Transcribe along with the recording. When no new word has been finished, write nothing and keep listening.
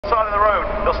Side of the road.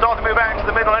 They'll start to move out into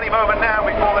the middle any moment now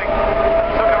before they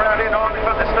look around in on if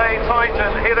they stay tight,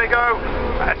 and here they go.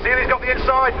 Seeley's got the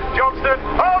inside. Johnstone.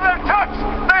 Oh, they're touched!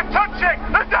 They're touching!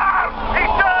 They're down! He's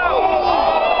down!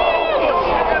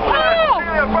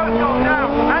 Seeley have both gone down.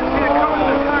 Anthony and Cohen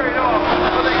have carried on.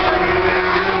 But they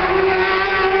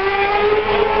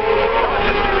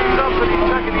he's up and he's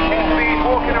taking his speed,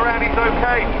 walking around, he's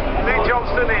okay. Lee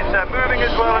Johnstone is moving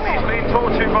as well, and he's being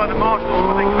talked to by the marshals.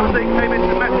 I think as they came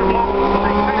into Metropole,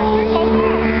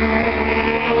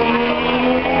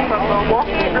 from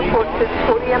Milwaukee reports to the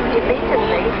podium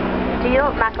immediately.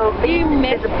 Steel McElveen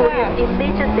is the podium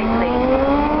immediately, please.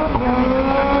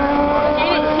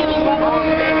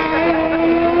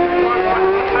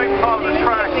 Same part of the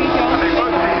track, and they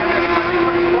both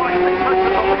twice they touched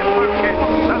it on the approach it,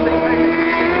 and they came in.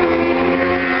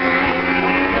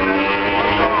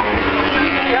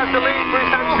 He has the lead,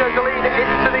 Bruce Sanchez the lead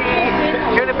into the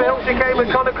Juniper Hill chicane with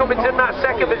Connor Cummins in that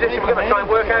second position. We're going to try and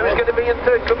work out who's going to be in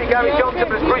third. Could be Gary Johnson,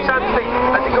 but it's Bruce Anthony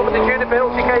as he comes